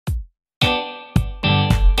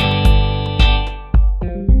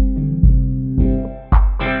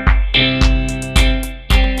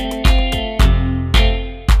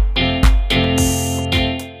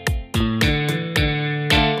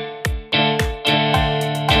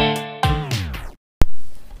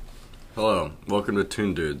Hello, welcome to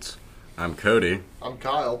Toon Doods. I'm Cody, I'm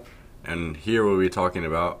Kyle. and here we'll be talking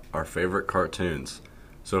about our favorite cartoons.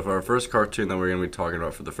 So for our first cartoon that we're going to be talking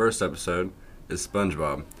about for the first episode is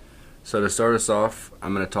Spongebob. So to start us off,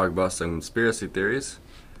 I'm going to talk about some conspiracy theories.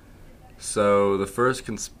 So the first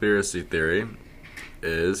conspiracy theory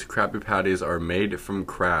is Krabby Patties are made from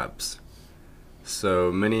crabs.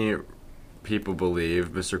 So many people believe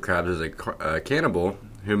Mr. Krabs is a cannibal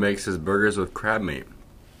who makes his burgers with crab meat.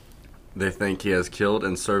 They think he has killed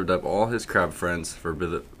and served up all his crab friends for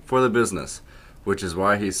the business, which is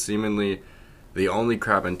why he's seemingly the only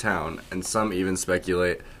crab in town, and some even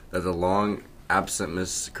speculate that the long-absent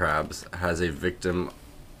Miss Krabs was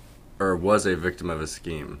a victim of his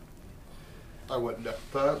scheme. I wouldn't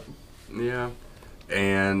doubt that. Yeah.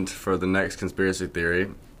 And for the next conspiracy theory,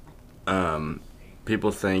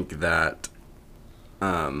 people think that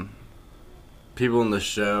people in the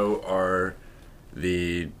show are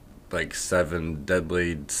the 7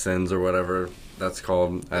 deadly sins or whatever that's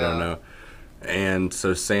called. I don't know. And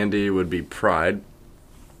so Sandy would be pride.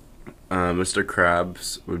 Mr.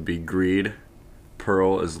 Krabs would be greed.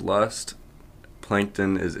 Pearl is lust.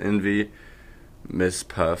 Plankton is envy. Miss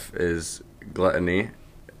Puff is gluttony.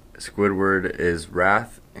 Squidward is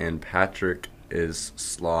wrath. And Patrick is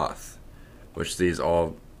sloth. Which these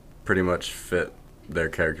all pretty much fit their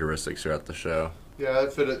characteristics throughout the show. Yeah, I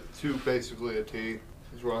fit it to basically a T,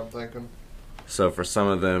 is what I'm thinking. So for some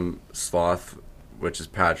of them, sloth, which is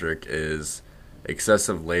Patrick, is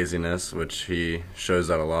excessive laziness, which he shows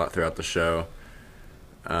that a lot throughout the show.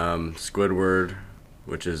 Squidward,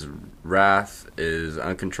 which is wrath, is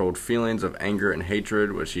uncontrolled feelings of anger and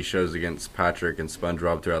hatred, which he shows against Patrick and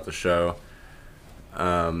SpongeBob throughout the show.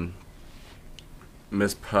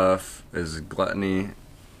 Miss Puff is gluttony.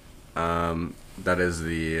 That is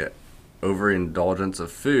the overindulgence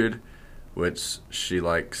of food, which she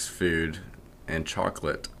likes food and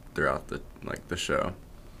chocolate throughout the show.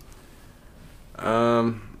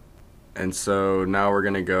 And so now we're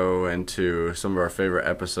gonna go into some of our favorite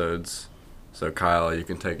episodes. So Kyle, you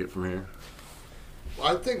can take it from here.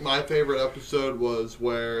 I think my favorite episode was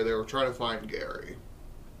where they were trying to find Gary,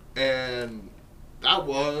 and that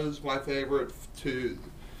was my favorite to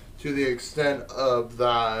the extent of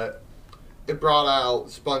that it brought out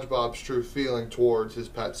SpongeBob's true feeling towards his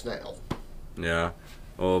pet snail. Yeah.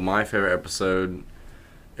 Well, my favorite episode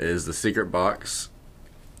is The Secret Box.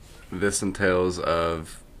 This entails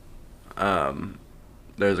of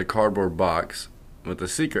there's a cardboard box with a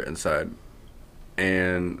secret inside,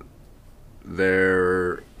 and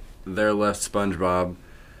they're left SpongeBob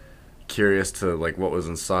curious to what was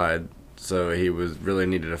inside, so he was really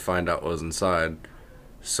needed to find out what was inside.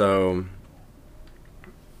 So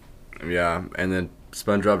yeah, and then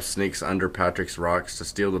SpongeBob sneaks under Patrick's rocks to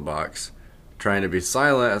steal the box, trying to be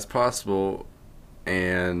silent as possible,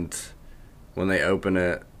 and when they open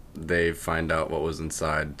it, they find out what was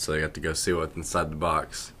inside, so you have to go see what's inside the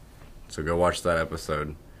box. So go watch that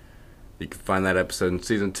episode. You can find that episode in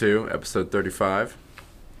Season 2, Episode 35.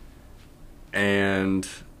 And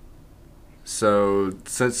so,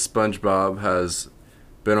 since SpongeBob has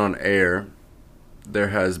been on air, there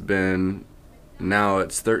has been now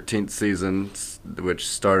its 13th season, which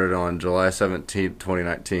started on July 17th,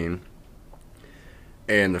 2019.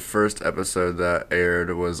 And the first episode that aired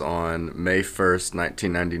was on May 1st,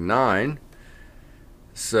 1999.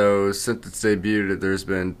 So, since its debut, there's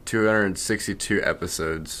been 262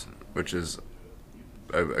 episodes, which is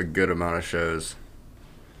a good amount of shows.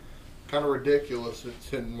 Kind of ridiculous,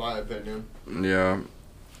 in my opinion. Yeah.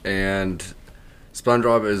 And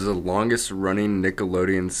SpongeBob is the longest running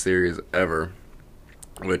Nickelodeon series ever,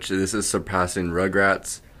 which this is surpassing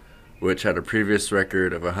Rugrats, which had a previous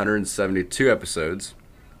record of 172 episodes.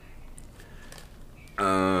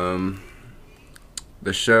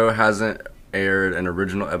 The show hasn't aired an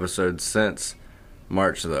original episode since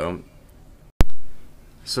March, though.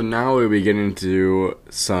 So now we'll be getting to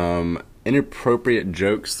some inappropriate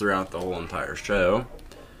jokes throughout the whole entire show.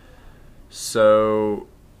 So,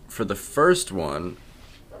 for the first one,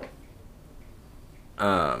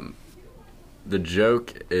 the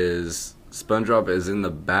joke is SpongeBob is in the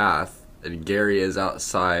bath and Gary is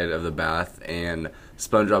outside of the bath, and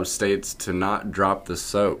SpongeBob states to not drop the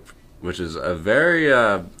soap, which is a very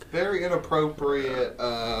inappropriate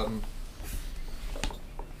kind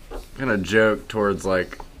of joke towards I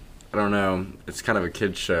don't know, it's kind of a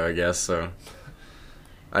kid's show, I guess, so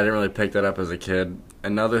I didn't really pick that up as a kid.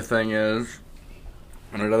 Another thing is,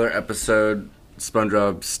 in another episode,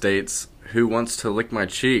 SpongeBob states, "Who wants to lick my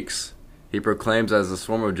cheeks?" He proclaims as a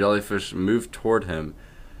swarm of jellyfish move toward him.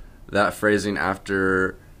 That phrasing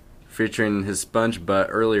after featuring his sponge butt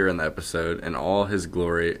earlier in the episode, and all his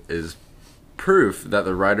glory is proof that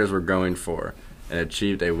the writers were going for and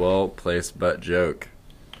achieved a well-placed butt joke.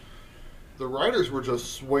 The writers were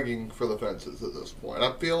just swinging for the fences at this point.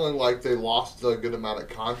 I'm feeling like they lost a good amount of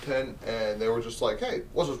content, and they were just like, hey,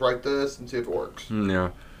 let's just write this and see if it works.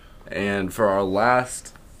 Yeah. And for our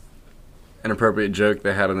last inappropriate joke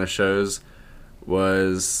they had on the shows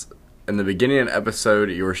was, in the beginning of the episode,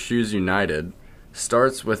 Your Shoes United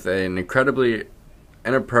starts with an incredibly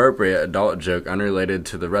inappropriate adult joke unrelated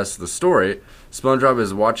to the rest of the story. SpongeBob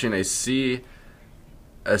is watching a sea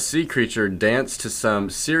creature dance to some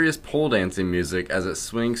serious pole dancing music as it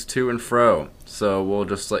swings to and fro. So we'll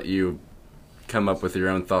just let you come up with your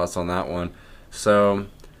own thoughts on that one. So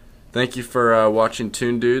thank you for watching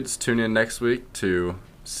Toon Dudes. Tune in next week to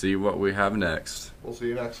see what we have next. We'll see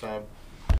you next time.